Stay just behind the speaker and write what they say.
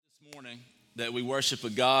morning that we worship a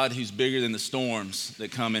God who's bigger than the storms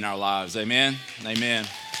that come in our lives. Amen? Amen.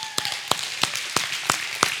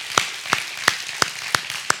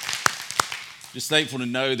 Just thankful to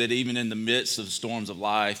know that even in the midst of the storms of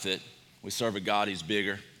life that we serve a God who's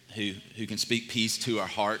bigger, who can speak peace to our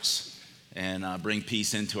hearts and bring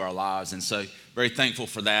peace into our lives. And so very thankful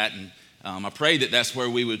for that. And I pray that that's where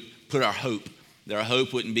we would put our hope, that our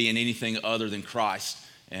hope wouldn't be in anything other than Christ.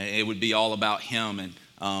 And it would be all about him. And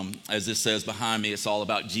as this says behind me, it's all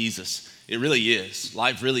about Jesus. It really is.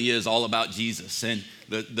 Life really is all about Jesus. And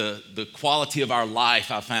the quality of our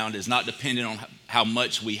life, I found, is not dependent on how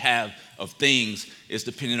much we have of things. It's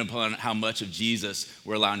dependent upon how much of Jesus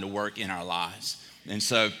we're allowing to work in our lives. And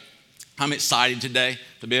so I'm excited today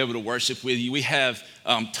to be able to worship with you. We have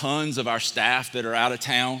tons of our staff that are out of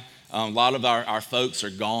town. A lot of our folks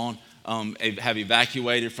are gone, have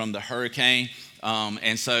evacuated from the hurricane.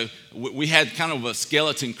 And so we had kind of a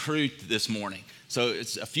skeleton crew this morning. So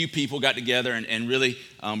it's a few people got together and really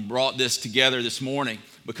brought this together this morning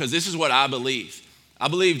because this is what I believe. I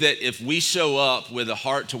believe that if we show up with a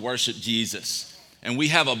heart to worship Jesus and we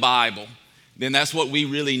have a Bible, then that's what we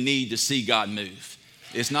really need to see God move.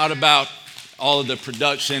 It's not about all of the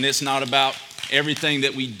production. It's not about everything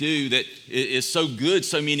that we do that is so good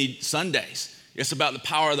so many Sundays. It's about the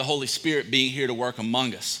power of the Holy Spirit being here to work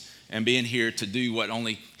among us and being here to do what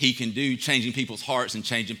only he can do, changing people's hearts and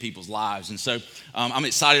changing people's lives. And so I'm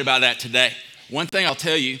excited about that today. One thing I'll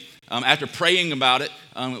tell you, after praying about it,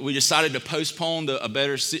 we decided to postpone a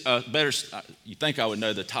better. You think I would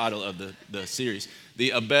know the title of the series,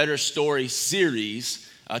 the A Better Story series,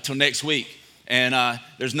 till next week. And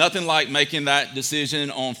there's nothing like making that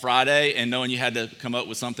decision on Friday and knowing you had to come up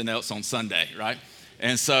with something else on Sunday, right?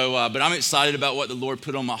 And so, but I'm excited about what the Lord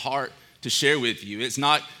put on my heart to share with you. It's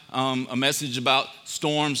not a message about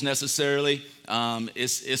storms necessarily.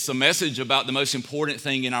 It's a message about the most important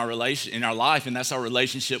thing in our life, and that's our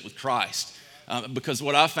relationship with Christ. Because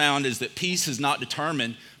what I found is that peace is not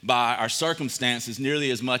determined by our circumstances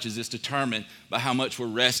nearly as much as it's determined by how much we're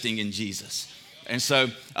resting in Jesus. And so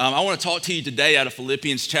I want to talk to you today out of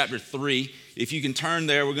Philippians chapter 3. If you can turn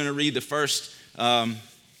there, we're going to read the first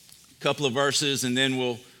couple of verses, and then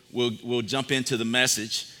we'll jump into the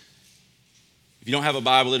message. If you don't have a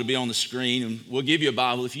Bible, it'll be on the screen, and we'll give you a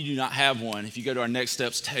Bible. If you do not have one, if you go to our Next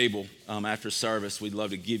Steps table after service, we'd love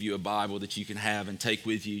to give you a Bible that you can have and take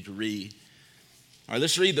with you to read. All right,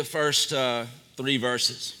 let's read the first 3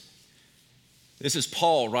 verses. This is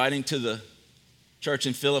Paul writing to the church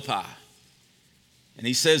in Philippi, and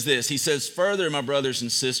he says this. He says, "Further, my brothers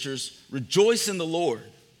and sisters, rejoice in the Lord."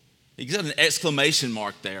 He's got an exclamation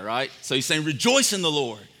mark there, right? So he's saying, rejoice in the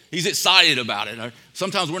Lord. He's excited about it.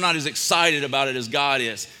 Sometimes we're not as excited about it as God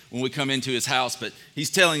is when we come into his house, but he's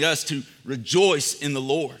telling us to rejoice in the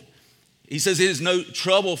Lord. He says, "It is no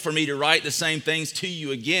trouble for me to write the same things to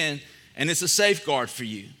you again, and it's a safeguard for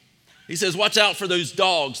you." He says, "Watch out for those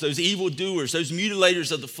dogs, those evildoers, those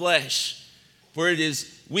mutilators of the flesh, for it is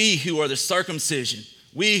we who are the circumcision,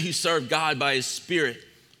 we who serve God by his Spirit,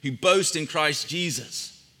 who boast in Christ Jesus,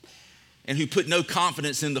 and who put no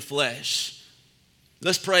confidence in the flesh."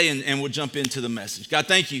 Let's pray and we'll jump into the message. God,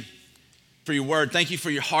 thank you for your word. Thank you for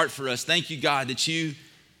your heart for us. Thank you, God, that you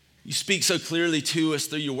speak so clearly to us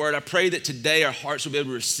through your word. I pray that today our hearts will be able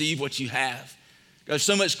to receive what you have. God, there's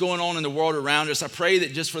so much going on in the world around us. I pray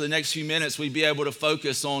that just for the next few minutes we'd be able to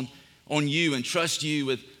focus on you and trust you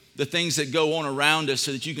with the things that go on around us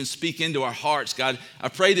so that you can speak into our hearts. God, I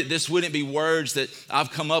pray that this wouldn't be words that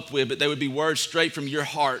I've come up with, but they would be words straight from your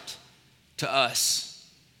heart to us.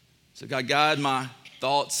 So God, guide my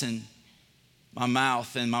thoughts and my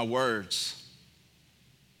mouth and my words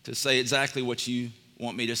to say exactly what you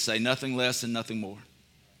want me to say, nothing less and nothing more.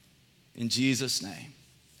 In Jesus' name,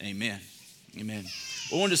 amen. Amen.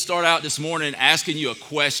 I wanted to start out this morning asking you a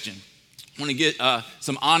question. I want to get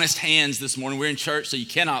some honest hands this morning. We're in church, so you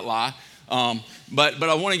cannot lie. But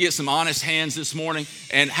I want to get some honest hands this morning.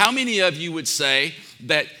 And how many of you would say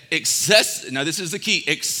that now this is the key,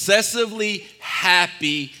 excessively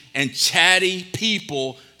happy and chatty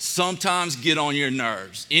people sometimes get on your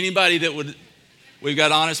nerves? Anybody we've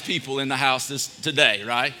got honest people in the house today,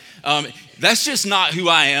 right? That's just not who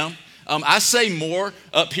I am. I say more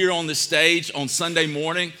up here on the stage on Sunday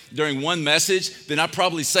morning during one message than I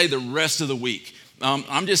probably say the rest of the week.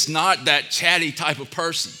 I'm just not that chatty type of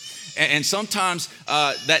person. And sometimes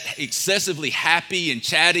that excessively happy and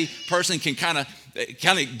chatty person can kind of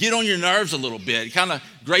get on your nerves a little bit, kind of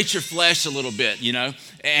grate your flesh a little bit, you know.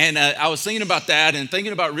 And I was thinking about that and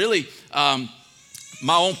thinking about really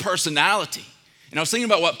my own personality. And I was thinking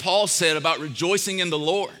about what Paul said about rejoicing in the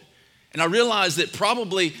Lord. And I realized that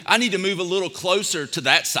probably I need to move a little closer to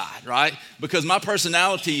that side, right? Because my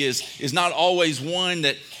personality is not always one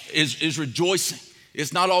that is rejoicing.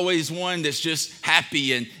 It's not always one that's just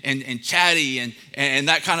happy and chatty and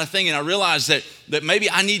that kind of thing. And I realized that maybe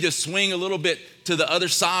I need to swing a little bit to the other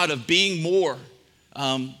side of being more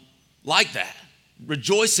like that,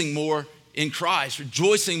 rejoicing more in Christ,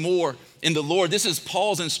 rejoicing more in the Lord. This is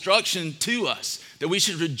Paul's instruction to us, that we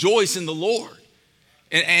should rejoice in the Lord.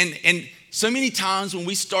 And so many times when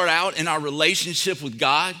we start out in our relationship with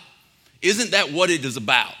God, isn't that what it is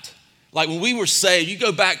about? Like when we were saved, you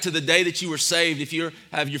go back to the day that you were saved, if you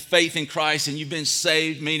have your faith in Christ and you've been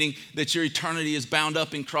saved, meaning that your eternity is bound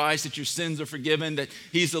up in Christ, that your sins are forgiven, that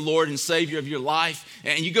He's the Lord and Savior of your life.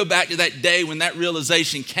 And you go back to that day when that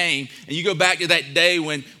realization came, and you go back to that day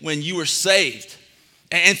when you were saved.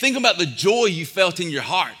 And think about the joy you felt in your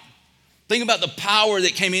heart. Think about the power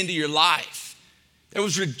that came into your life. There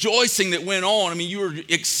was rejoicing that went on. I mean, you were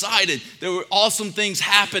excited. There were awesome things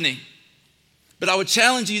happening. But I would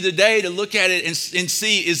challenge you today to look at it and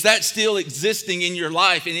see, is that still existing in your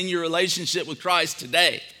life and in your relationship with Christ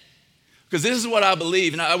today? Because this is what I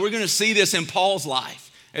believe, and we're going to see this in Paul's life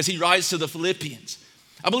as he writes to the Philippians.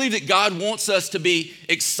 I believe that God wants us to be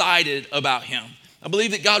excited about Him. I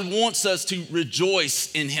believe that God wants us to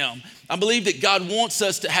rejoice in Him. I believe that God wants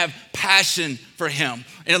us to have passion for Him.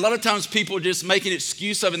 And a lot of times people just make an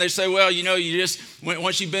excuse of it, and they say, well, you know,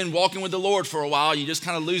 once you've been walking with the Lord for a while, you just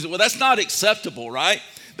kind of lose it. Well, that's not acceptable, right?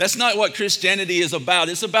 That's not what Christianity is about.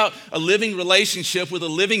 It's about a living relationship with a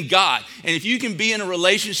living God. And if you can be in a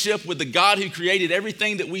relationship with the God who created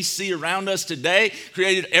everything that we see around us today,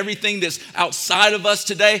 created everything that's outside of us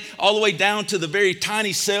today, all the way down to the very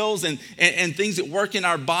tiny cells and things that work in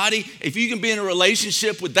our body, if you can be in a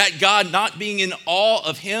relationship with that God, not being in awe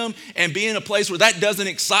of Him and be in a place where that doesn't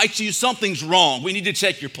excite you, something's wrong. We need to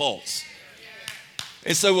check your pulse.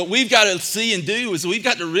 And so what we've got to see and do is we've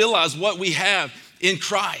got to realize what we have in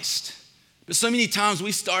Christ. But so many times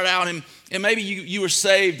we start out and maybe you were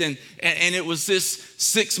saved and it was this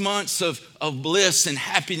 6 months of bliss and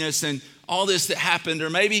happiness and all this that happened.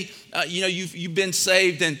 Or maybe you've been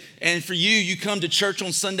saved and for you come to church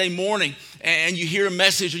on Sunday morning and you hear a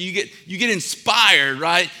message or you get inspired,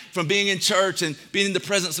 right, from being in church and being in the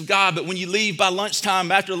presence of God. But when you leave by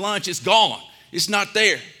lunchtime, after lunch, it's gone. It's not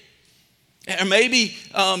there. Or maybe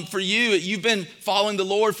for you've been following the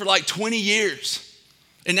Lord for like 20 years.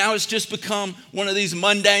 And now it's just become one of these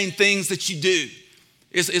mundane things that you do.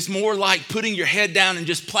 It's more like putting your head down and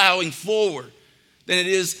just plowing forward than it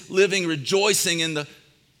is living, rejoicing in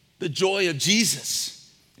the joy of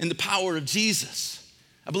Jesus and the power of Jesus.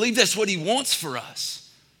 I believe that's what He wants for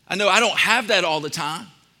us. I know I don't have that all the time,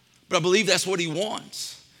 but I believe that's what He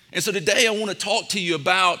wants. And so today I want to talk to you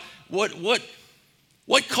about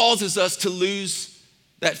what causes us to lose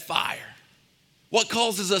that fire? What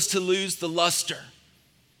causes us to lose the luster?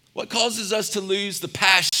 What causes us to lose the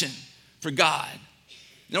passion for God?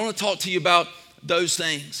 And I want to talk to you about those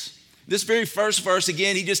things. This very first verse,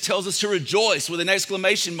 again, he just tells us to rejoice with an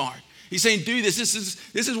exclamation mark. He's saying, do this.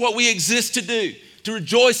 This is what we exist to do, to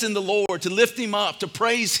rejoice in the Lord, to lift Him up, to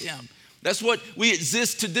praise Him. That's what we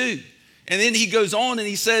exist to do. And then he goes on and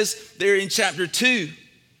he says there in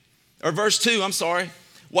verse 2,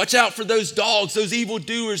 watch out for those dogs, those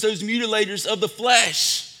evildoers, those mutilators of the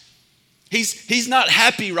flesh. He's not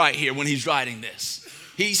happy right here when he's writing this.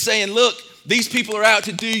 He's saying, look, these people are out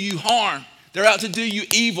to do you harm. They're out to do you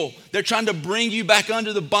evil. They're trying to bring you back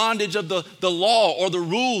under the bondage of the law or the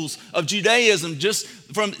rules of Judaism. Just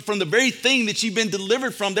from the very thing that you've been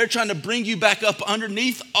delivered from, they're trying to bring you back up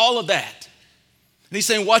underneath all of that. And he's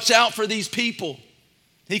saying, watch out for these people.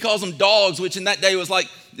 He calls them dogs, which in that day was like,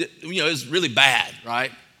 it was really bad,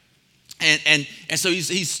 right? And so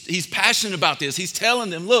he's passionate about this. He's telling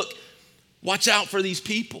them, look, watch out for these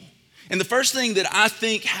people. And the first thing that I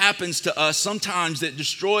think happens to us sometimes that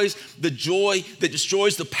destroys the joy, that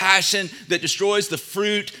destroys the passion, that destroys the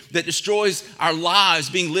fruit, that destroys our lives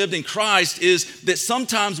being lived in Christ is that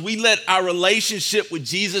sometimes we let our relationship with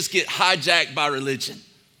Jesus get hijacked by religion.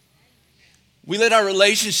 We let our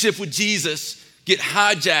relationship with Jesus get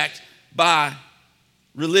hijacked by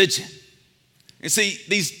religion. And see,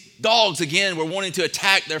 these dogs, again, were wanting to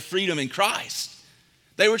attack their freedom in Christ.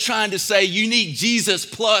 They were trying to say, you need Jesus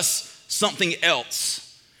plus something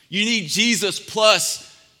else. You need Jesus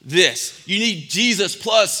plus this. You need Jesus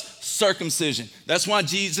plus circumcision. That's why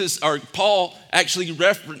Paul actually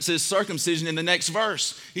references circumcision in the next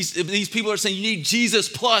verse. These people are saying you need Jesus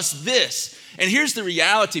plus this. And here's the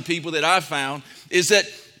reality, people, that I've found is that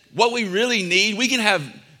what we really need, we can have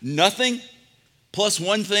nothing plus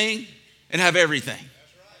one thing and have everything.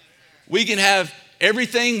 We can have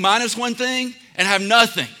everything minus one thing and have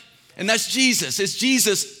nothing. And that's Jesus. It's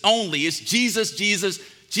Jesus only. It's Jesus, Jesus,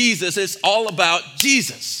 Jesus. It's all about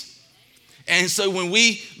Jesus. And so when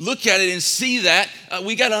we look at it and see that,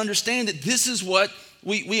 we got to understand that this is what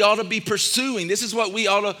we ought to be pursuing. This is what we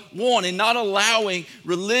ought to want, and not allowing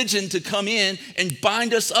religion to come in and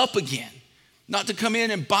bind us up again. Not to come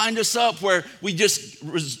in and bind us up where we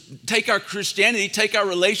just take our Christianity, take our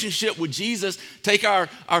relationship with Jesus, take our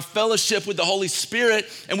fellowship with the Holy Spirit,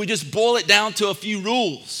 and we just boil it down to a few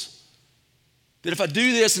rules. That if I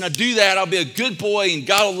do this and I do that, I'll be a good boy and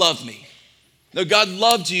God will love me. No, God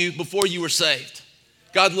loved you before you were saved.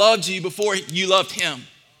 God loved you before you loved him.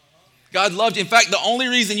 God loved you. In fact, the only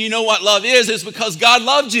reason you know what love is because God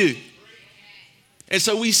loved you. And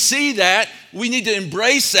so we see that. We need to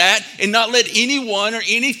embrace that and not let anyone or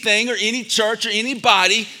anything or any church or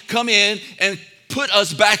anybody come in and put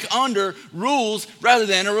us back under rules rather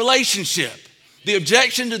than a relationship. The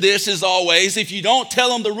objection to this is always, if you don't tell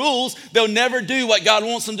them the rules, they'll never do what God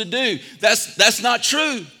wants them to do. That's not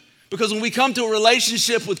true. Because when we come to a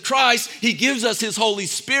relationship with Christ, he gives us his Holy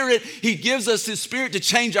Spirit. He gives us his Spirit to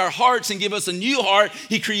change our hearts and give us a new heart.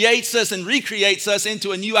 He creates us and recreates us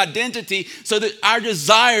into a new identity so that our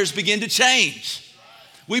desires begin to change.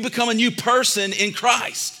 We become a new person in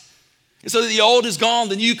Christ. And so that the old is gone,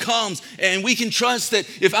 the new comes. And we can trust that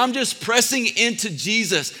if I'm just pressing into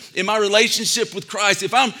Jesus in my relationship with Christ,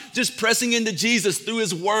 if I'm just pressing into Jesus through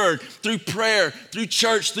his word, through prayer, through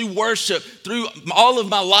church, through worship, through all of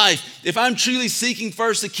my life, if I'm truly seeking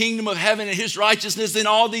first the kingdom of heaven and his righteousness, then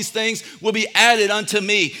all these things will be added unto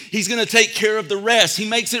me. He's going to take care of the rest. He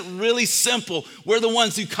makes it really simple. We're the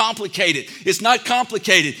ones who complicate it. It's not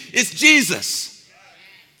complicated. It's Jesus.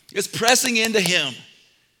 It's pressing into him.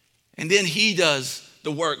 And then he does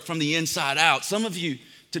the work from the inside out. Some of you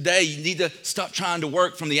today, you need to stop trying to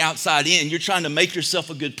work from the outside in. You're trying to make yourself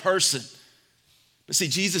a good person. But see,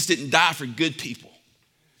 Jesus didn't die for good people.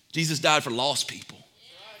 Jesus died for lost people.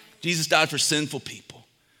 Jesus died for sinful people.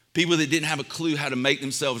 People that didn't have a clue how to make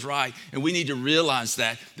themselves right. And we need to realize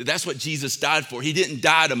that that's what Jesus died for. He didn't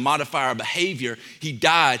die to modify our behavior. He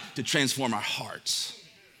died to transform our hearts.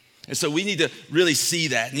 And so we need to really see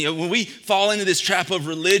that. You know, when we fall into this trap of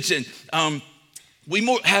religion,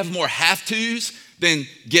 we have more have-tos than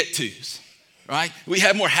get-tos, right? We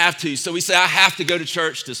have more have-tos. So we say, I have to go to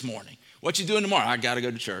church this morning. What you doing tomorrow? I got to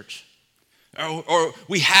go to church. Or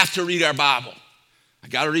we have to read our Bible. I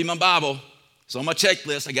got to read my Bible. It's on my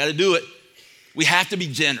checklist. I got to do it. We have to be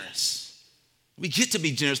generous. We get to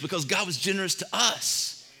be generous because God was generous to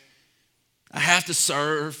us. I have to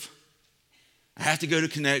serve. I have to go to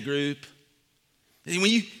Connect Group. And when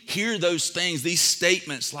you hear those things, these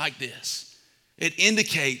statements like this, it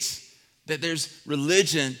indicates that there's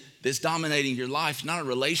religion that's dominating your life, not a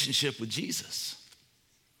relationship with Jesus.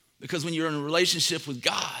 Because when you're in a relationship with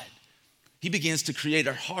God, he begins to create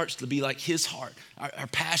our hearts to be like his heart, our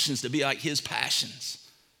passions to be like his passions.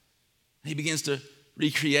 He begins to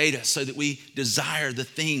recreate us so that we desire the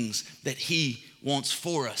things that he wants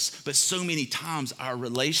for us. But so many times our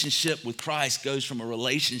relationship with Christ goes from a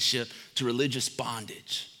relationship to religious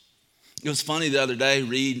bondage. It was funny the other day,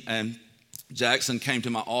 Reed and Jackson came to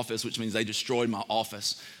my office, which means they destroyed my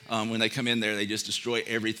office. When they come in there, they just destroy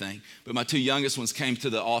everything. But my two youngest ones came to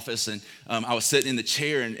the office, and I was sitting in the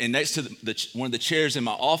chair, and next to one of the chairs in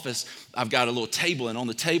my office, I've got a little table, and on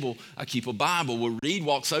the table, I keep a Bible. Well, Reed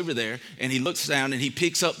walks over there, and he looks down, and he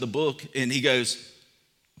picks up the book, and he goes,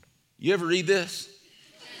 "You ever read this?"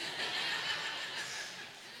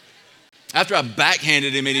 After I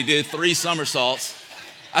backhanded him, and he did 3 somersaults,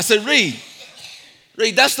 I said, Reed,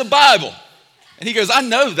 that's the Bible. And he goes, "I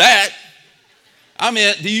know that. I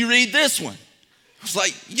meant, do you read this one?" I was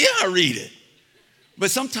like, "Yeah, I read it." But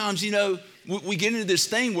sometimes, you know, we get into this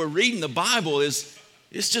thing where reading the Bible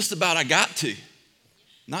it's just about I got to,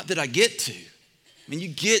 not that I get to. I mean, you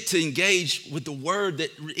get to engage with the word that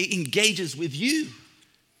engages with you.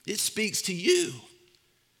 It speaks to you.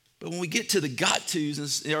 But when we get to the got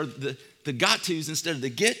tos, or the got tos instead of the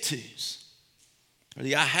get tos, or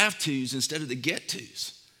the I have tos instead of the get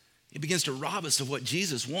tos, it begins to rob us of what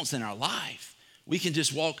Jesus wants in our life. We can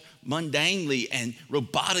just walk mundanely and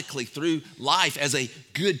robotically through life as a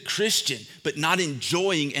good Christian, but not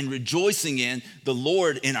enjoying and rejoicing in the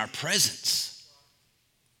Lord in our presence.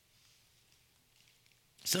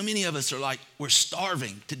 So many of us are like, we're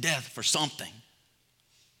starving to death for something.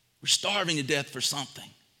 We're starving to death for something.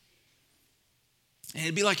 And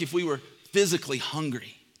it'd be like if we were physically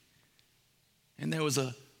hungry and there was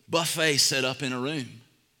a buffet set up in a room.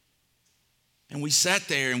 And we sat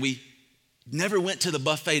there and we never went to the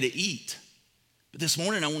buffet to eat. But this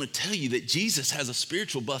morning I want to tell you that Jesus has a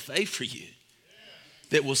spiritual buffet for you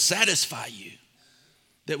that will satisfy you,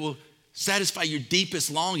 that will satisfy your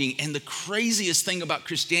deepest longing. And the craziest thing about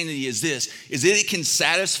Christianity is this, is that it can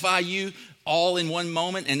satisfy you all in one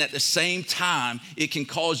moment, and at the same time, it can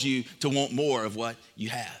cause you to want more of what you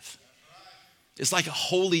have. It's like a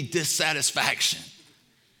holy dissatisfaction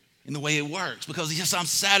in the way it works, because yes, I'm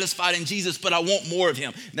satisfied in Jesus, but I want more of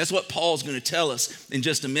him. And that's what Paul's going to tell us in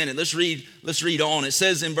just a minute. Let's read on. It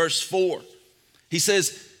says in verse 4, he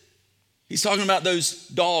says, he's talking about those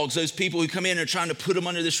dogs, those people who come in and are trying to put them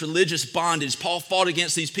under this religious bondage. Paul fought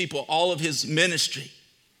against these people all of his ministry.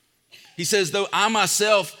 He says, though I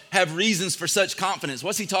myself have reasons for such confidence.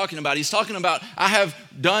 What's he talking about? He's talking about, I have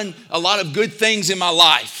done a lot of good things in my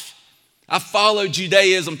life. I followed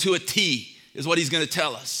Judaism to a T, is what he's going to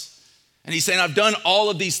tell us. And he's saying, I've done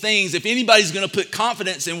all of these things. If anybody's going to put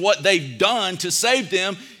confidence in what they've done to save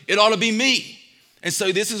them, it ought to be me. And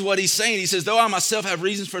so this is what he's saying. He says, though I myself have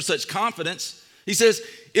reasons for such confidence, he says,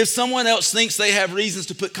 if someone else thinks they have reasons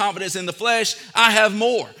to put confidence in the flesh, I have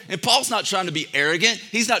more. And Paul's not trying to be arrogant.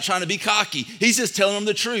 He's not trying to be cocky. He's just telling them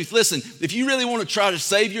the truth. Listen, if you really want to try to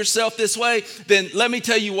save yourself this way, then let me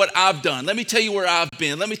tell you what I've done. Let me tell you where I've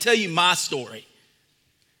been. Let me tell you my story.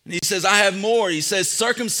 And he says, I have more. He says,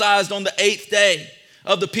 circumcised on the 8th day,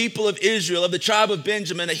 of the people of Israel, of the tribe of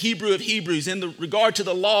Benjamin, a Hebrew of Hebrews, in the regard to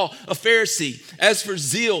the law, a Pharisee. As for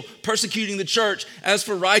zeal, persecuting the church. As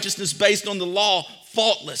for righteousness based on the law,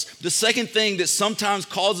 faultless. The second thing that sometimes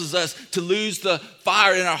causes us to lose the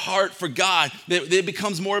fire in our heart for God, that it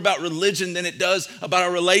becomes more about religion than it does about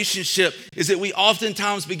our relationship, is that we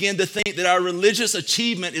oftentimes begin to think that our religious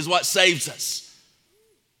achievement is what saves us.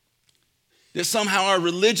 That somehow our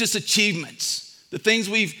religious achievements, the things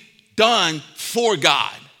we've done for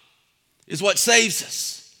God, is what saves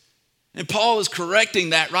us. And Paul is correcting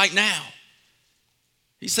that right now.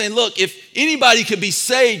 He's saying, look, if anybody could be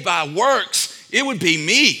saved by works, it would be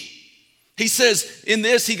me. He says in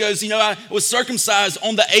this, he goes, I was circumcised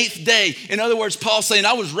on the 8th day. In other words, Paul's saying,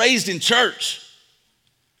 I was raised in church.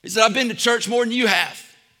 He said, I've been to church more than you have.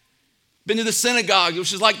 Been to the synagogue,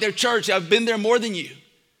 which is like their church. I've been there more than you.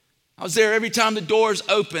 I was there every time the doors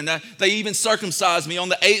opened. They even circumcised me on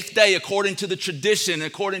the 8th day according to the tradition,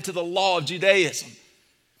 according to the law of Judaism.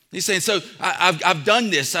 He's saying, so I've done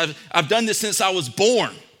this. I've done this since I was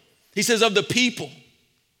born. He says, of the people.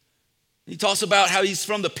 He talks about how he's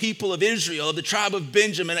from the people of Israel, of the tribe of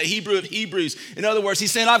Benjamin, a Hebrew of Hebrews. In other words,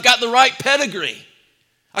 he's saying, I've got the right pedigree.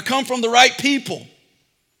 I come from the right people.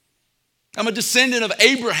 I'm a descendant of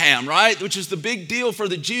Abraham, right? Which is the big deal for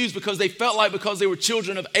the Jews, because they felt like because they were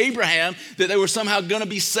children of Abraham that they were somehow going to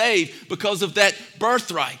be saved because of that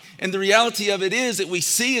birthright. And the reality of it is that we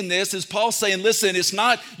see in this is Paul saying, listen, it's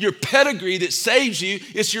not your pedigree that saves you,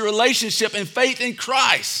 it's your relationship and faith in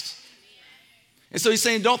Christ. And so he's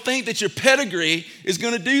saying, don't think that your pedigree is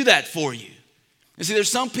going to do that for you. And see,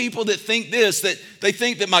 there's some people that think this, that they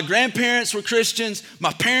think that my grandparents were Christians,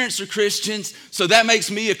 my parents are Christians, so that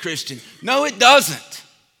makes me a Christian. No, it doesn't.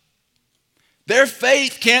 Their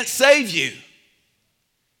faith can't save you.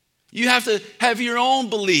 You have to have your own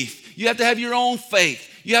belief. You have to have your own faith.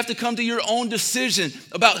 You have to come to your own decision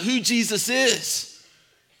about who Jesus is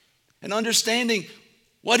and understanding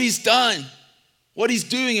what he's done, what he's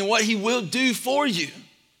doing, and what he will do for you.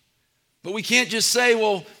 But we can't just say,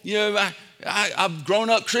 well, I've grown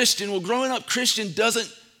up Christian. Well, growing up Christian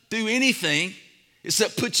doesn't do anything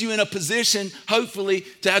except put you in a position, hopefully,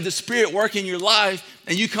 to have the Spirit work in your life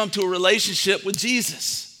and you come to a relationship with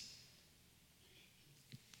Jesus.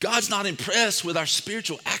 God's not impressed with our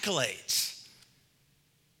spiritual accolades.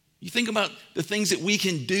 You think about the things that we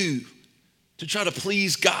can do to try to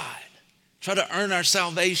please God, try to earn our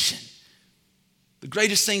salvation. The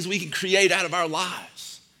greatest things we can create out of our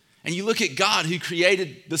lives. And you look at God, who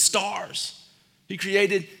created the stars, who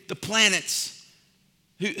created the planets,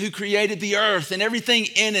 who created the earth and everything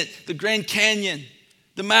in it, the Grand Canyon,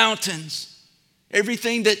 the mountains,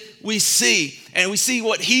 everything that we see, and we see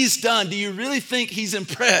what he's done. Do you really think he's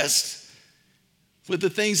impressed with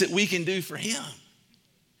the things that we can do for him?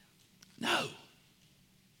 No.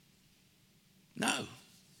 No.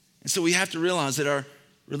 And so we have to realize that our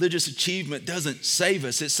religious achievement doesn't save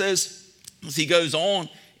us. It says, as he goes on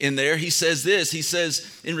in there, he says this. He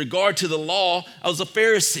says, in regard to the law, I was a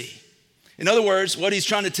Pharisee. In other words, what he's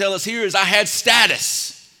trying to tell us here is I had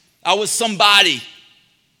status. I was somebody.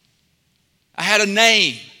 I had a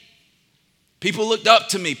name. People looked up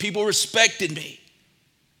to me. People respected me.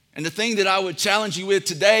 And the thing that I would challenge you with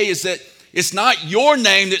today is that it's not your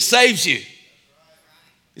name that saves you.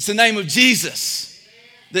 It's the name of Jesus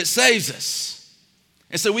that saves us.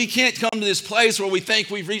 And so we can't come to this place where we think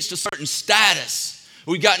we've reached a certain status.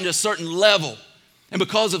 We've gotten to a certain level. And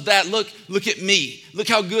because of that, look at me. Look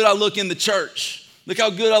how good I look in the church. Look how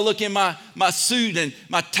good I look in my suit and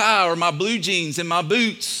my tie or my blue jeans and my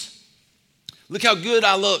boots. Look how good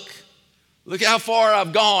I look. Look at how far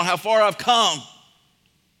I've gone, how far I've come.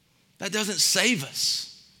 That doesn't save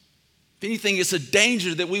us. If anything, it's a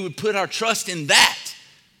danger that we would put our trust in that,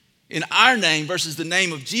 in our name versus the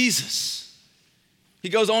name of Jesus. He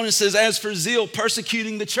goes on and says, as for zeal,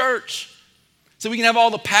 persecuting the church. So we can have all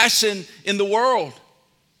the passion in the world.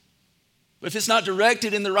 But if it's not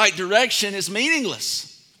directed in the right direction, it's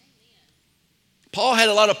meaningless. Paul had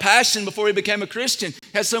a lot of passion before he became a Christian.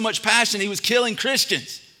 He had so much passion, he was killing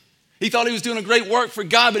Christians. He thought he was doing a great work for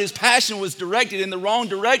God, but his passion was directed in the wrong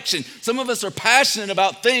direction. Some of us are passionate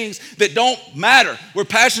about things that don't matter. We're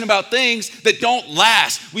passionate about things that don't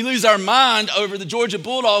last. We lose our mind over the Georgia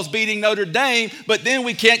Bulldogs beating Notre Dame, but then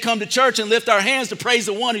we can't come to church and lift our hands to praise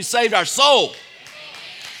the one who saved our soul.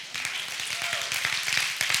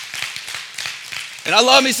 And I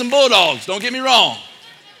love me some Bulldogs, don't get me wrong.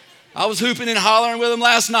 I was hooping and hollering with them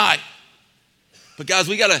last night. But guys,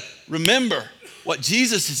 we got to remember what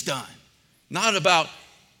Jesus has done, not about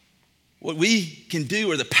what we can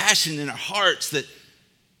do or the passion in our hearts that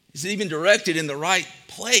is even directed in the right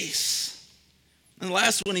place. And the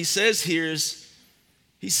last one he says here is,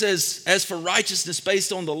 he says, as for righteousness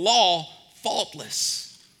based on the law,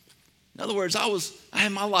 faultless. In other words, I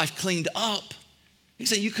had my life cleaned up. He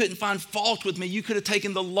said, you couldn't find fault with me. You could have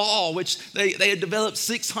taken the law, which they had developed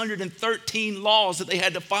 613 laws that they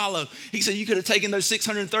had to follow. He said, you could have taken those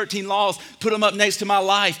 613 laws, put them up next to my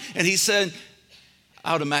life. And he said,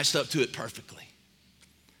 I would have matched up to it perfectly.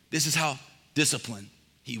 This is how disciplined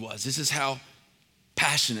he was. This is how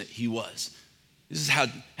passionate he was. This is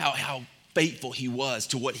how faithful he was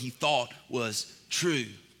to what he thought was true.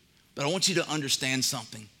 But I want you to understand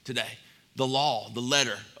something today. The law, the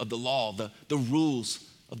letter of the law, the rules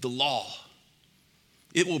of the law.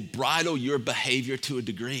 It will bridle your behavior to a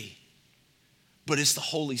degree, but it's the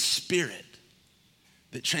Holy Spirit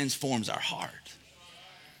that transforms our heart.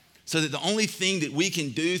 So that the only thing that we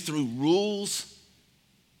can do through rules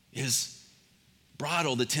is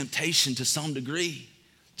bridle the temptation to some degree.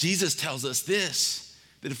 Jesus tells us this,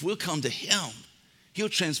 that if we'll come to him, he'll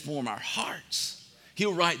transform our hearts.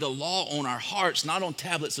 He'll write the law on our hearts, not on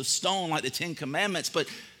tablets of stone like the 10 Commandments, but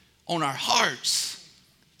on our hearts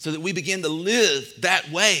so that we begin to live that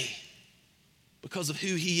way because of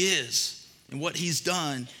who he is and what he's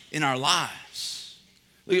done in our lives.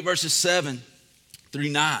 Look at verses 7 through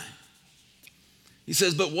 9. He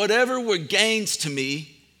says, but whatever were gains to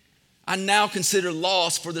me, I now consider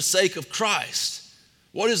loss for the sake of Christ.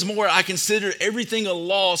 What is more, I consider everything a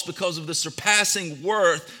loss because of the surpassing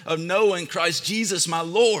worth of knowing Christ Jesus my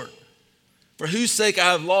Lord, for whose sake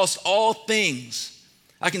I have lost all things.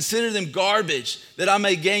 I consider them garbage that I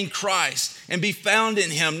may gain Christ and be found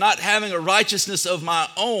in him, not having a righteousness of my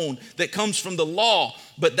own that comes from the law,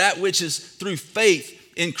 but that which is through faith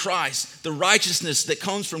in Christ, the righteousness that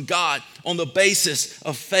comes from God on the basis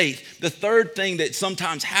of faith. The third thing that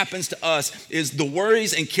sometimes happens to us is the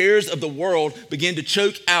worries and cares of the world begin to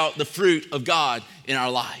choke out the fruit of God in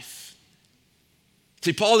our life.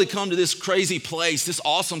 See, Paul had come to this crazy place, this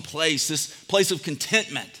awesome place, this place of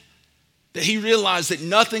contentment, that he realized that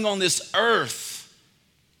nothing on this earth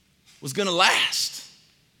was going to last.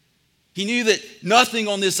 He knew that nothing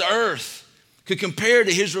on this earth could compare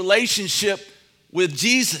to his relationship with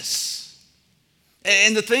Jesus.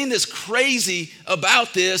 And the thing that's crazy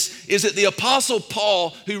about this is that the Apostle Paul,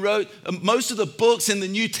 who wrote most of the books in the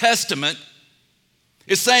New Testament,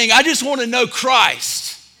 is saying, I just want to know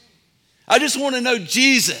Christ. I just want to know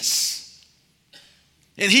Jesus.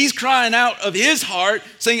 And he's crying out of his heart,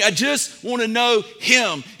 saying, I just want to know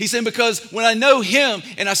him. He's saying, because when I know him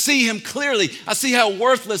and I see him clearly, I see how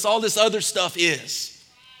worthless all this other stuff is.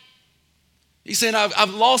 He's saying,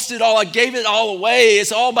 I've lost it all. I gave it all away.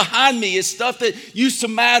 It's all behind me. It's stuff that used to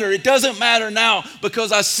matter. It doesn't matter now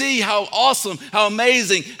because I see how awesome, how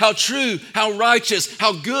amazing, how true, how righteous,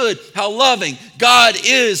 how good, how loving God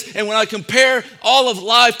is. And when I compare all of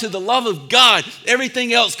life to the love of God,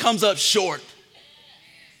 everything else comes up short.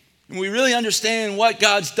 And we really understand what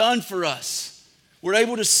God's done for us. We're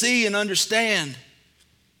able to see and understand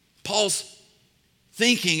Paul's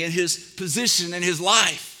thinking and his position and his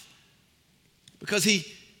life. Because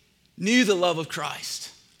he knew the love of Christ.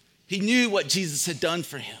 He knew what Jesus had done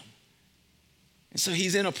for him. And so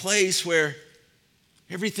he's in a place where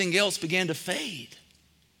everything else began to fade.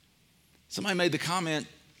 Somebody made the comment,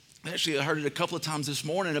 actually I heard it a couple of times this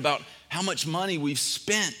morning, about how much money we've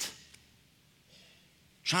spent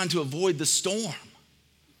trying to avoid the storm.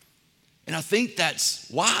 And I think that's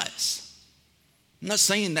wise. I'm not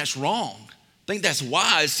saying that's wrong. I think that's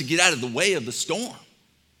wise to get out of the way of the storm.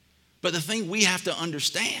 But the thing we have to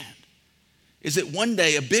understand is that one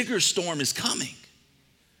day a bigger storm is coming.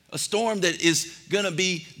 A storm that is going to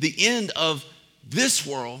be the end of this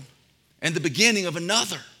world and the beginning of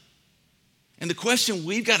another. And the question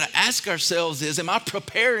we've got to ask ourselves is, am I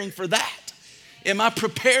preparing for that? Am I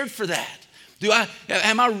prepared for that?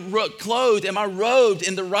 Am I clothed, am I robed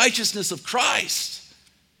in the righteousness of Christ?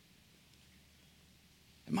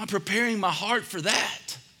 Am I preparing my heart for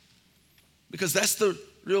that? Because that's the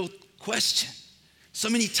real question. So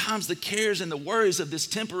many times the cares and the worries of this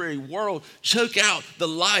temporary world choke out the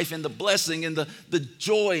life and the blessing and the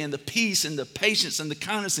joy and the peace and the patience and the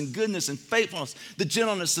kindness and goodness and faithfulness, the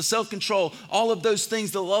gentleness, the self-control, all of those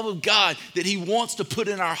things, the love of God that he wants to put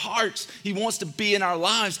in our hearts, he wants to be in our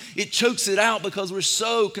lives. It chokes it out because we're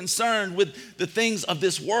so concerned with the things of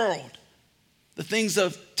this world, the things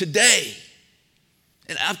of today.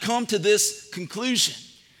 And I've come to this conclusion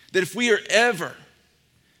that if we are ever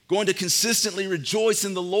going to consistently rejoice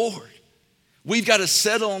in the Lord, we've got to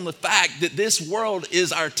settle on the fact that this world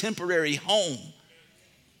is our temporary home.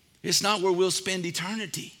 It's not where we'll spend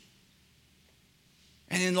eternity.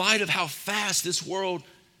 And in light of how fast this world,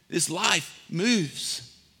 this life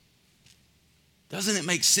moves, doesn't it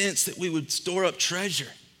make sense that we would store up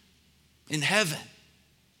treasure in heaven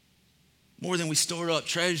more than we store up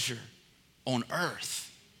treasure on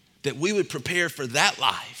earth? That we would prepare for that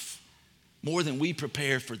life more than we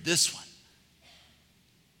prepare for this one.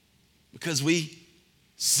 Because we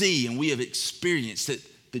see and we have experienced that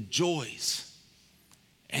the joys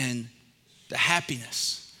and the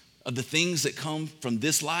happiness of the things that come from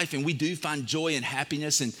this life, and we do find joy and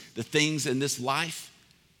happiness in the things in this life,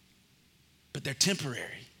 but they're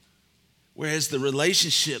temporary. Whereas the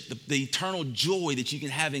relationship, the eternal joy that you can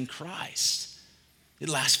have in Christ, it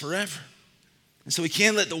lasts forever. And so we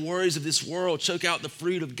can't let the worries of this world choke out the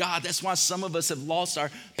fruit of God. That's why some of us have lost our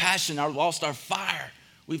passion, lost our fire.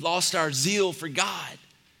 We've lost our zeal for God.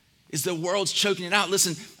 Is the world's choking it out.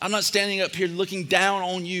 Listen, I'm not standing up here looking down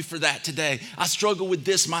on you for that today. I struggle with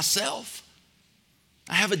this myself.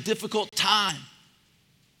 I have a difficult time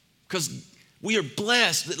because we are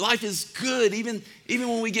blessed that life is good. Even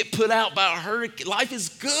when we get put out by a hurricane, life is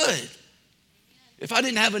good. If I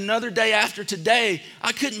didn't have another day after today,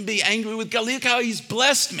 I couldn't be angry with God. Look how he's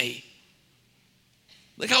blessed me.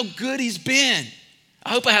 Look how good he's been. I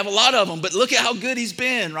hope I have a lot of them, but look at how good he's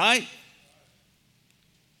been, right?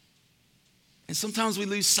 And sometimes we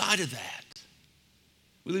lose sight of that.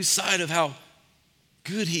 We lose sight of how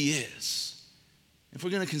good he is. If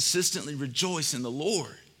we're going to consistently rejoice in the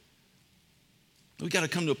Lord, we got to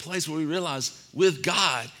come to a place where we realize with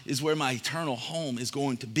God is where my eternal home is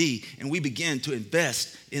going to be. And we begin to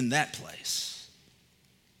invest in that place.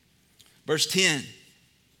 Verse 10.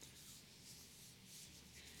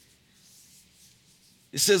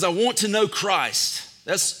 It says, I want to know Christ.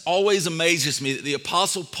 That's always amazes me that the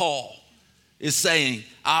Apostle Paul is saying,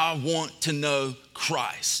 I want to know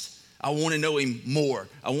Christ. I want to know him more.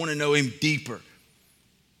 I want to know him deeper.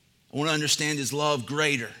 I want to understand his love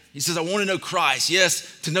greater. He says, I want to know Christ.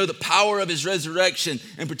 Yes, to know the power of his resurrection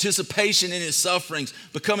and participation in his sufferings,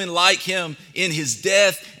 becoming like him in his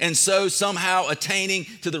death, and so somehow attaining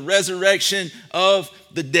to the resurrection of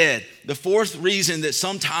the dead. The fourth reason that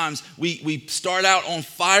sometimes we start out on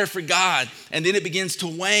fire for God and then it begins to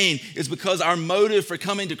wane is because our motive for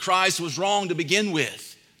coming to Christ was wrong to begin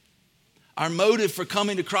with. Our motive for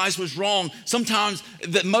coming to Christ was wrong. Sometimes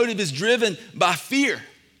that motive is driven by fear.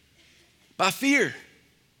 By fear.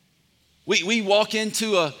 We walk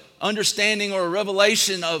into an understanding or a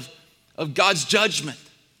revelation of God's judgment.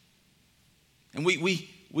 And we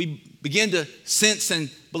begin to sense and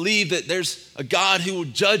believe that there's a God who will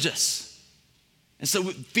judge us. And so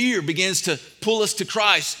fear begins to pull us to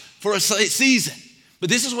Christ for a season. But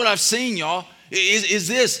this is what I've seen, y'all, is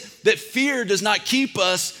this, that fear does not keep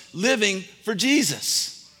us living for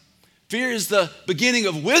Jesus. Fear is the beginning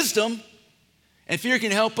of wisdom, and fear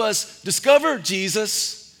can help us discover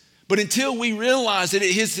Jesus. But until we realize that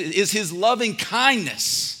it is his loving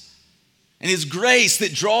kindness and his grace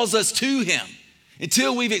that draws us to him,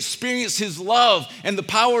 until we've experienced his love and the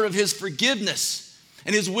power of his forgiveness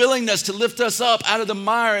and his willingness to lift us up out of the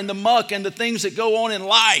mire and the muck and the things that go on in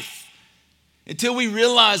life, until we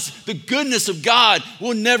realize the goodness of God,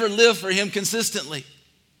 we'll never live for him consistently.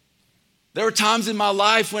 There were times in my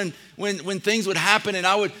life when things would happen and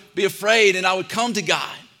I would be afraid and I would come to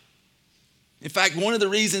God. In fact, one of the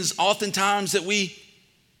reasons oftentimes that we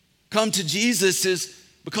come to Jesus is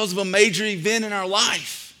because of a major event in our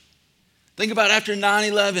life. Think about after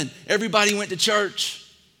 9/11, everybody went to church.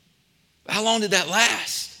 How long did that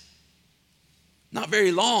last? Not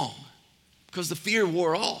very long, because the fear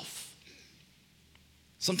wore off.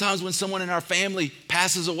 Sometimes when someone in our family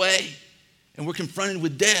passes away and we're confronted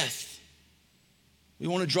with death, we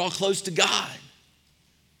want to draw close to God.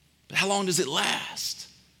 But how long does it last?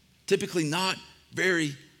 Typically not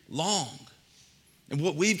very long. And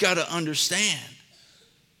what we've got to understand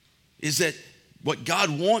is that what God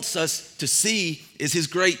wants us to see is his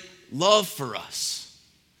great love for us.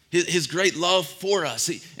 His great love for us.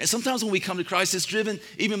 And sometimes when we come to Christ, it's driven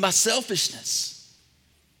even by selfishness.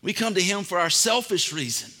 We come to him for our selfish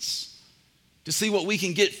reasons, to see what we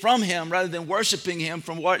can get from him rather than worshiping him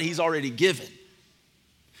from what he's already given.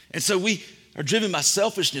 And so we are driven by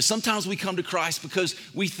selfishness. Sometimes we come to Christ because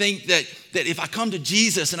we think that if I come to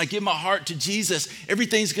Jesus and I give my heart to Jesus,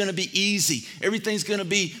 everything's going to be easy. Everything's going to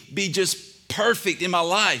be just perfect in my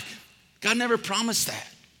life. God never promised that.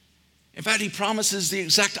 In fact, he promises the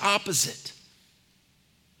exact opposite.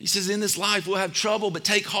 He says, in this life we'll have trouble, but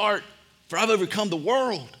take heart, for I've overcome the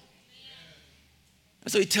world.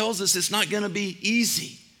 And so he tells us it's not going to be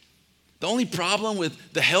easy. The only problem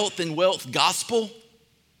with the health and wealth gospel,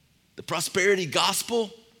 the prosperity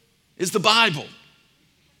gospel, is the Bible.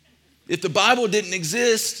 If the Bible didn't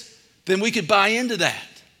exist, then we could buy into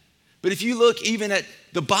that. But if you look even at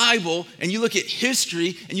the Bible and you look at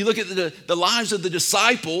history and you look at the lives of the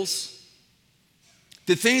disciples,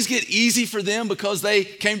 did things get easy for them because they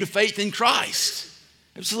came to faith in Christ?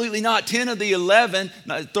 Absolutely not. 10 of the 11,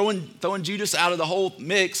 throwing Judas out of the whole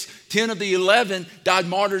mix, 10 of the 11 died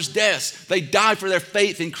martyrs' deaths. They died for their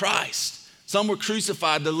faith in Christ. Some were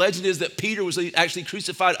crucified. The legend is that Peter was actually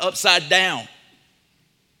crucified upside down.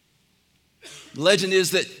 The legend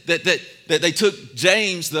is that they took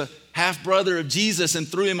James, the half-brother of Jesus, and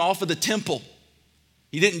threw him off of the temple.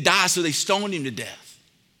 He didn't die, so they stoned him to death.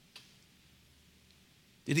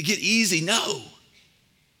 Did it get easy? No.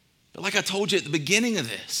 But like I told you at the beginning of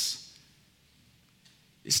this,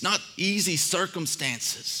 it's not easy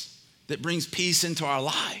circumstances that brings peace into our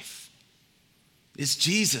life. It's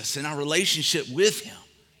Jesus and our relationship with him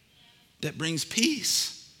that brings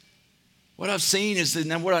peace. What I've seen is,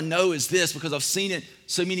 and what I know is this, because I've seen it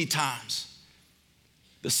so many times.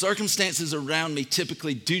 The circumstances around me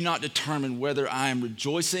typically do not determine whether I am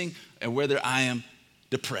rejoicing or whether I am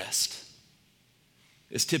depressed.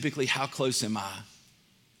 It's typically, how close am I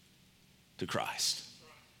to Christ?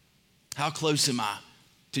 How close am I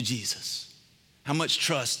to Jesus? How much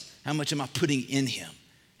trust, how much am I putting in him?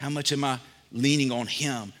 How much am I leaning on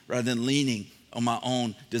him rather than leaning on my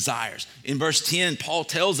own desires? In verse 10, Paul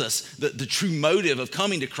tells us that the true motive of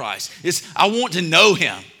coming to Christ is, I want to know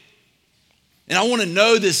him. And I want to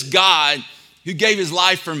know this God who gave his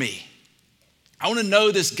life for me. I want to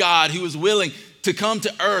know this God who was willing to come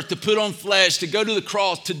to earth, to put on flesh, to go to the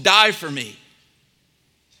cross, to die for me.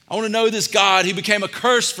 I want to know this God who became a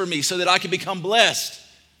curse for me so that I could become blessed.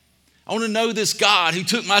 I want to know this God who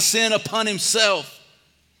took my sin upon himself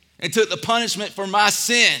and took the punishment for my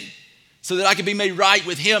sin so that I could be made right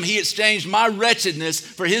with him. He exchanged my wretchedness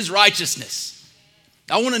for his righteousness.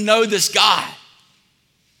 I want to know this God.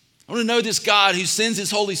 I want to know this God who sends his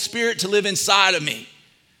Holy Spirit to live inside of me,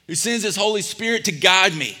 who sends his Holy Spirit to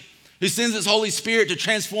guide me, who sends his Holy Spirit to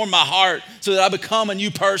transform my heart so that I become a new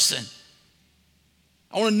person.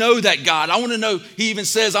 I want to know that God. I want to know, he even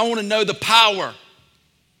says, I want to know the power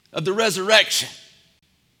of the resurrection.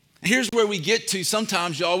 And here's where we get to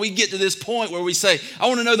sometimes, y'all. We get to this point where we say, I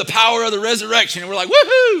want to know the power of the resurrection. And we're like,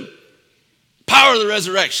 woohoo! Power of the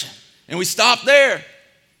resurrection. And we stop there.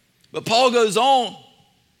 But Paul goes on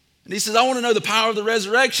and he says, I want to know the power of the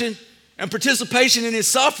resurrection and participation in his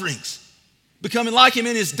sufferings, becoming like him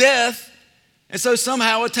in his death, and so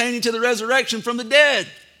somehow attaining to the resurrection from the dead.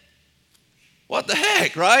 What the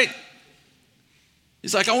heck, right?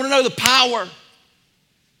 He's like, I want to know the power.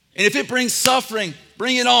 And if it brings suffering,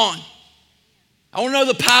 bring it on. I want to know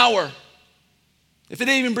the power. If it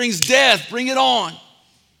even brings death, bring it on.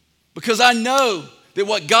 Because I know that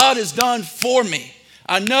what God has done for me,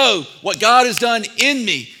 I know what God has done in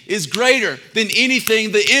me is greater than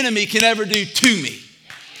anything the enemy can ever do to me.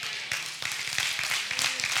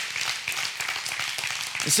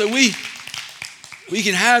 And so we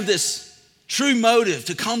can have this true motive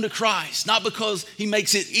to come to Christ, not because he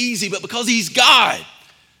makes it easy, but because he's God.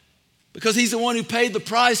 Because he's the one who paid the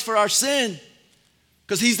price for our sin.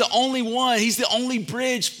 Because he's the only one, he's the only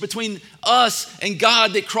bridge between us and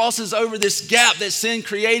God that crosses over this gap that sin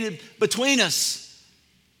created between us.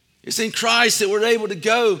 It's in Christ that we're able to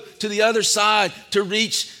go to the other side to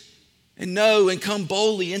reach and know and come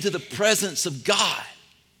boldly into the presence of God.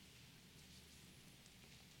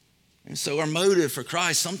 And so our motive for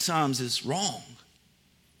Christ sometimes is wrong.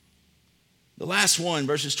 The last one,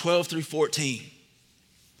 verses 12 through 14.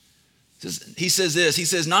 He says this, he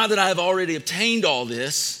says, not that I have already obtained all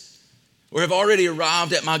this or have already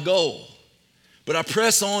arrived at my goal, but I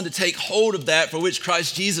press on to take hold of that for which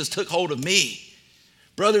Christ Jesus took hold of me.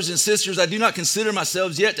 Brothers and sisters, I do not consider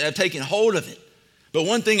myself yet to have taken hold of it. But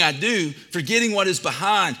one thing I do, forgetting what is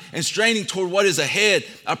behind and straining toward what is ahead,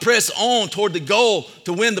 I press on toward the goal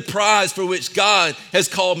to win the prize for which God has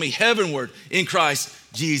called me heavenward in Christ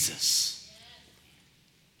Jesus.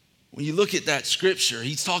 When you look at that scripture,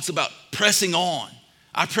 he talks about pressing on.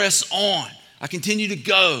 I press on. I continue to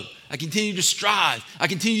go. I continue to strive. I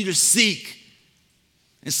continue to seek.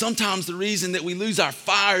 And sometimes the reason that we lose our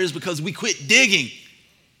fire is because we quit digging.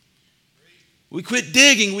 We quit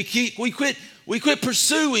digging. We quit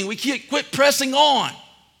pursuing. We quit pressing on.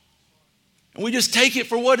 And we just take it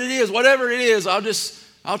for what it is. Whatever it is,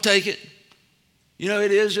 I'll take it. You know,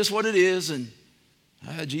 it is just what it is. And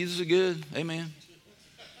Jesus is good. Amen.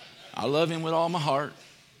 I love him with all my heart.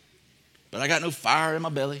 But I got no fire in my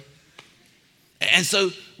belly. And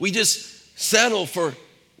so we just settle for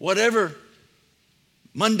whatever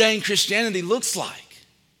mundane Christianity looks like.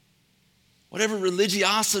 Whatever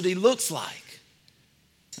religiosity looks like.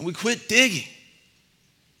 And we quit digging.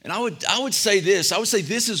 And I would say this. I would say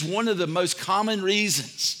this is one of the most common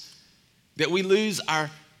reasons that we lose our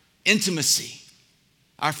intimacy,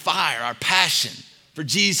 our fire, our passion for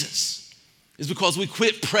Jesus, is because we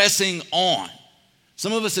quit pressing on.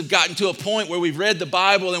 Some of us have gotten to a point where we've read the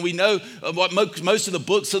Bible and we know what most of the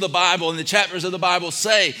books of the Bible and the chapters of the Bible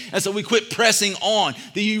say. And so we quit pressing on.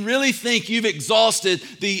 Do you really think you've exhausted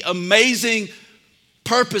the amazing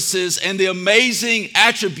purposes and the amazing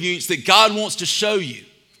attributes that God wants to show you?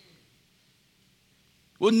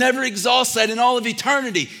 We'll never exhaust that in all of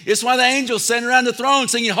eternity. It's why the angels sitting around the throne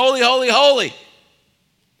singing, holy, holy, holy.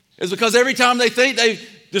 It's because every time they think they've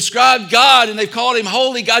described God and they've called him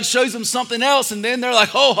holy, God shows them something else, and then they're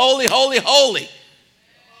like, oh, holy, holy, holy.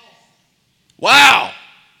 Wow.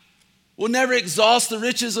 We'll never exhaust the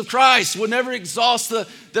riches of Christ. We'll never exhaust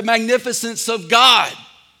the magnificence of God.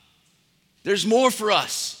 There's more for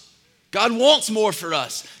us. God wants more for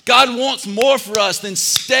us. God wants more for us than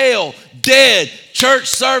stale, dead church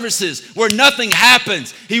services where nothing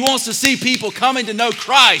happens. He wants to see people coming to know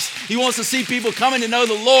Christ. He wants to see people coming to know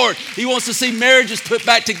the Lord. He wants to see marriages put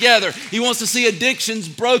back together. He wants to see addictions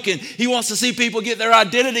broken. He wants to see people get their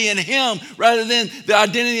identity in Him rather than the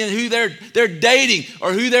identity in who they're dating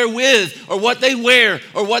or who they're with or what they wear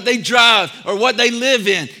or what they drive or what they live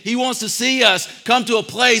in. He wants to see us come to a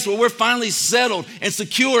place where we're finally settled and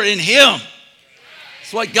secure in Him.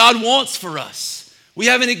 It's what God wants for us. We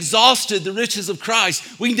haven't exhausted the riches of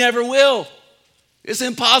Christ. We never will. It's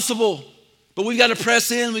impossible. But we've got to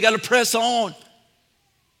press in. We've got to press on.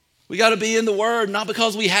 We got to be in the Word, not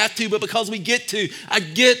because we have to, but because we get to. I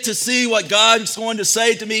get to see what God's going to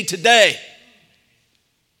say to me today.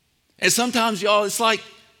 And sometimes, y'all, it's like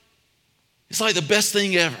the best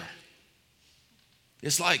thing ever.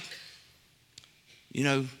 It's like,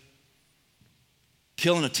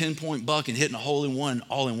 killing a 10-point buck and hitting a hole in one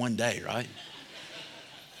all in one day, right?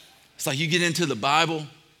 It's like you get into the Bible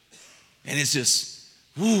and it's just,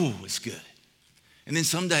 woo, it's good. And then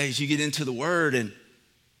some days you get into the Word and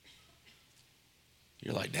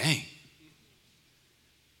you're like, dang.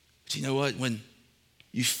 But you know what? When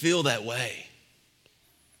you feel that way,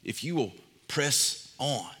 if you will press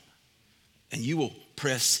on and you will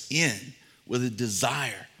press in with a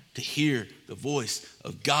desire to hear the voice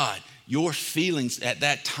of God, your feelings at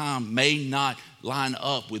that time may not line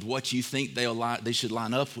up with what you think they should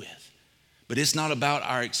line up with. But it's not about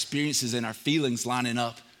our experiences and our feelings lining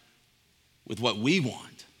up with what we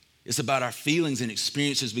want. It's about our feelings and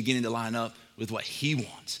experiences beginning to line up with what He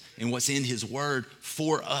wants and what's in His Word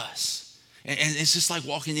for us. And it's just like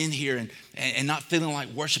walking in here and not feeling like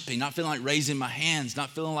worshiping, not feeling like raising my hands, not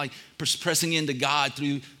feeling like pressing into God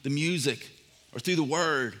through the music or through the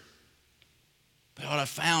Word. But what I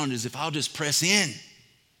found is if I'll just press in,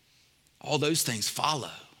 all those things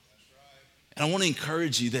follow. And I want to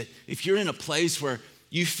encourage you that if you're in a place where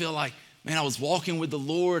you feel like, man, I was walking with the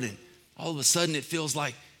Lord and all of a sudden it feels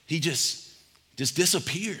like He just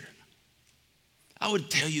disappeared. I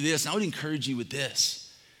would tell you this, and I would encourage you with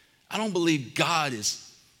this. I don't believe God has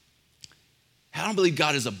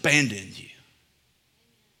abandoned you.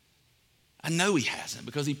 I know He hasn't,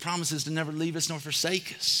 because He promises to never leave us nor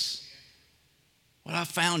forsake us. What I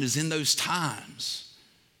found is in those times,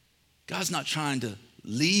 God's not trying to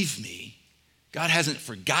leave me. God hasn't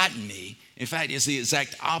forgotten me. In fact, it's the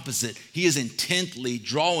exact opposite. He is intently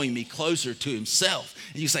drawing me closer to himself.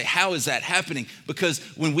 And you say, how is that happening? Because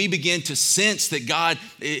when we begin to sense that God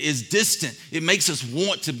is distant, it makes us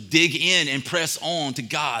want to dig in and press on to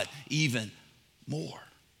God even more.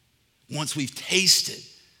 Once we've tasted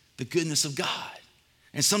the goodness of God.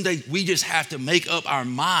 And someday we just have to make up our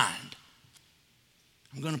mind.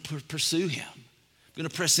 I'm going to pursue him. I'm going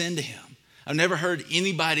to press into him. I've never heard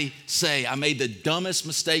anybody say, I made the dumbest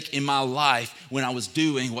mistake in my life when I was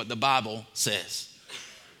doing what the Bible says.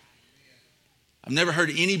 I've never heard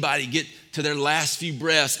anybody get to their last few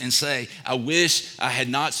breaths and say, I wish I had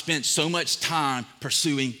not spent so much time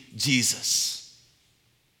pursuing Jesus.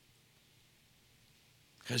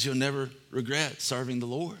 Because you'll never regret serving the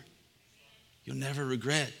Lord. You'll never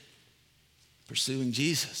regret pursuing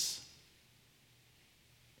Jesus.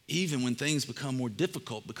 Even when things become more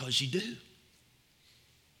difficult, because you do.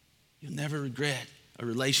 You'll never regret a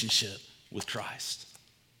relationship with Christ.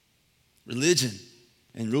 Religion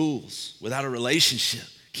and rules without a relationship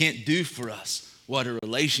can't do for us what a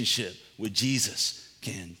relationship with Jesus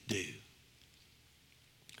can do.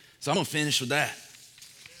 So I'm going to finish with that.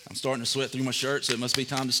 I'm starting to sweat through my shirt, so it must be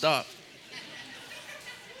time to stop.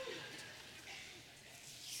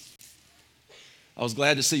 I was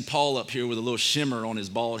glad to see Paul up here with a little shimmer on his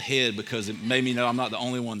bald head because it made me know I'm not the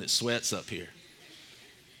only one that sweats up here.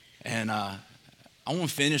 And I want to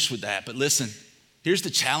finish with that. But listen, here's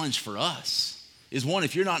the challenge for us. Is one,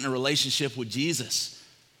 if you're not in a relationship with Jesus,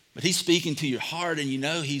 but he's speaking to your heart and you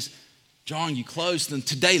know he's drawing you close, then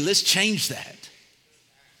today let's change that.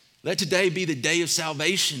 Let today be the day of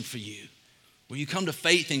salvation for you, where you come to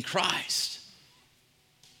faith in Christ.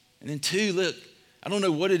 And then two, look, I don't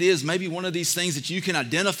know what it is, maybe one of these things that you can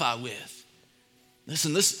identify with.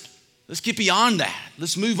 Listen, let's get beyond that.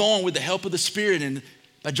 Let's move on with the help of the Spirit and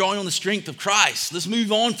by drawing on the strength of Christ. Let's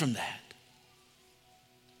move on from that.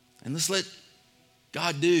 And let's let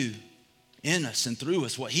God do in us and through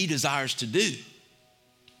us what he desires to do.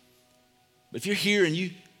 But if you're here and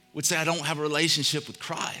you would say, I don't have a relationship with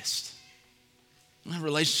Christ. I don't have a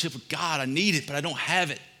relationship with God. I need it, but I don't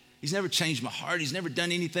have it. He's never changed my heart. He's never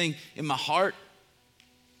done anything in my heart.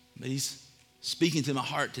 But he's speaking to my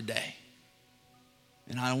heart today.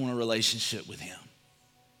 And I want a relationship with him.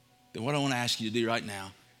 Then what I want to ask you to do right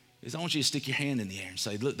now is I want you to stick your hand in the air and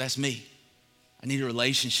say, look, that's me. I need a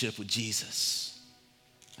relationship with Jesus.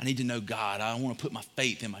 I need to know God. I want to put my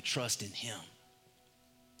faith and my trust in him.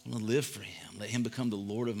 I want to live for him. Let him become the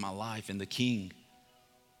Lord of my life and the King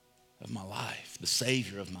of my life, the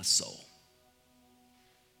Savior of my soul.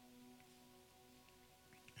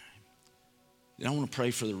 And I want to pray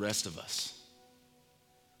for the rest of us.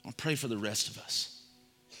 I want to pray for the rest of us.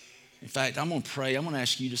 In fact, I'm going to pray. I'm going to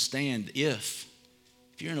ask you to stand if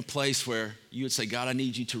you're in a place where you would say, God, I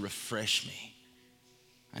need you to refresh me.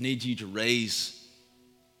 I need you to raise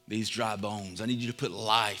these dry bones. I need you to put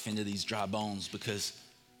life into these dry bones because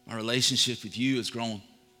my relationship with you has grown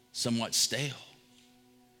somewhat stale.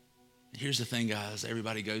 And here's the thing, guys.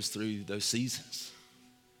 Everybody goes through those seasons.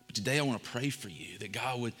 But today I want to pray for you that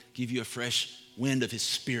God would give you a fresh wind of his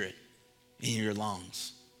Spirit in your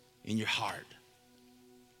lungs, in your heart.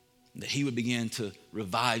 That he would begin to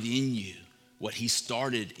revive in you what he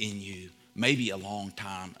started in you maybe a long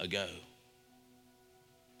time ago.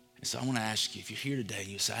 And so I want to ask you, if you're here today and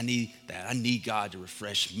you say, I need that, I need God to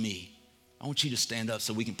refresh me, I want you to stand up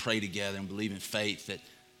so we can pray together and believe in faith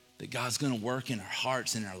that God's going to work in our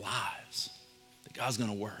hearts and our lives, that God's going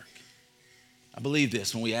to work. I believe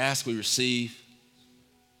this, when we ask, we receive.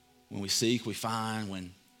 When we seek, we find.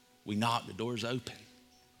 When we knock, the door's open.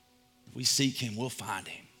 If we seek him, we'll find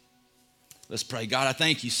him. Let's pray. God, I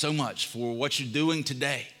thank you so much for what you're doing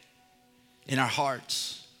today in our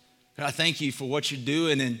hearts. God, I thank you for what you're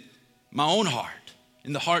doing in my own heart,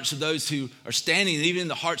 in the hearts of those who are standing, and even in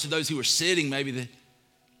the hearts of those who are sitting, maybe that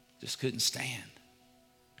just couldn't stand.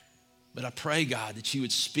 But I pray, God, that you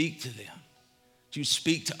would speak to them, that you would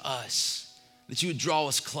speak to us, that you would draw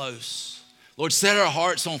us close. Lord, set our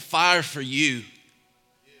hearts on fire for you.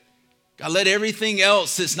 God, let everything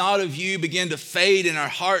else that's not of you begin to fade in our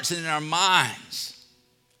hearts and in our minds.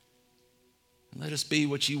 And let us be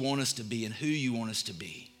what you want us to be and who you want us to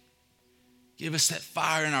be. Give us that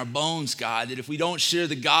fire in our bones, God, that if we don't share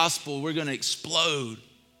the gospel, we're going to explode.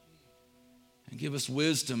 And give us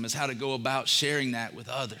wisdom as how to go about sharing that with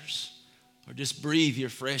others. Or just breathe your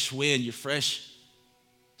fresh wind, your fresh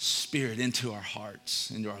Spirit into our hearts,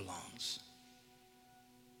 into our lungs.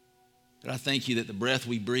 God, I thank you that the breath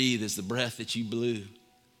we breathe is the breath that you blew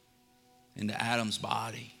into Adam's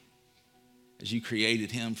body as you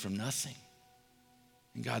created him from nothing.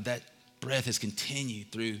 And God, that breath has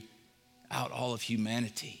continued throughout all of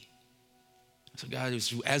humanity. So God,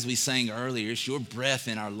 as we sang earlier, it's your breath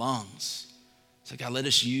in our lungs. So God, let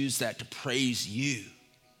us use that to praise you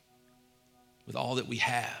with all that we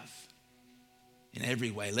have in every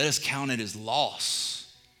way. Let us count it as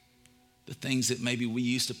loss, the things that maybe we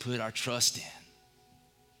used to put our trust in,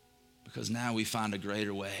 because now we find a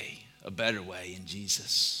greater way, a better way in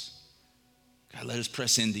Jesus. God, let us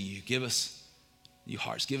press into you. Give us new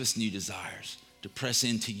hearts. Give us new desires to press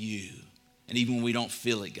into you. And even when we don't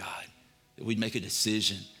feel it, God, that we'd make a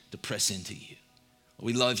decision to press into you.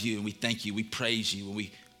 We love you and we thank you. We praise you and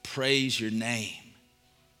we praise your name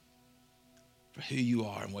for who you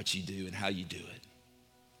are and what you do and how you do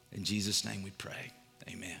it. In Jesus' name we pray.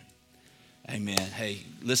 Amen. Amen. Hey,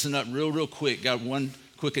 listen up real quick. Got one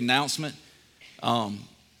quick announcement.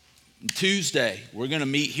 Tuesday, we're going to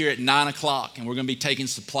meet here at 9 o'clock, and we're going to be taking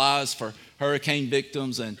supplies for hurricane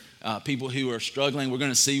victims and people who are struggling. We're going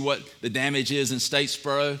to see what the damage is in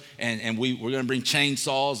Statesboro, and we're going to bring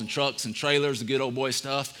chainsaws and trucks and trailers, the good old boy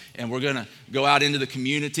stuff, and we're going to go out into the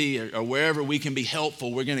community or wherever we can be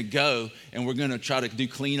helpful. We're going to go, and we're going to try to do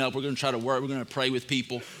cleanup. We're going to try to work. We're going to pray with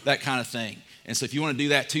people, that kind of thing. And so if you want to do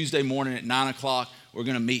that Tuesday morning at 9 o'clock, we're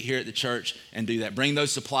going to meet here at the church and do that. Bring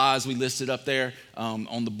those supplies we listed up there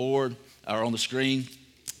on the board or on the screen,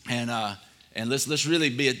 and let's really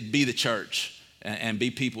be the church and be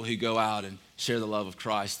people who go out and share the love of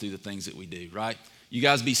Christ through the things that we do, right? You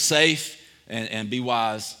guys be safe and be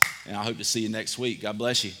wise, and I hope to see you next week. God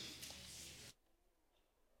bless you.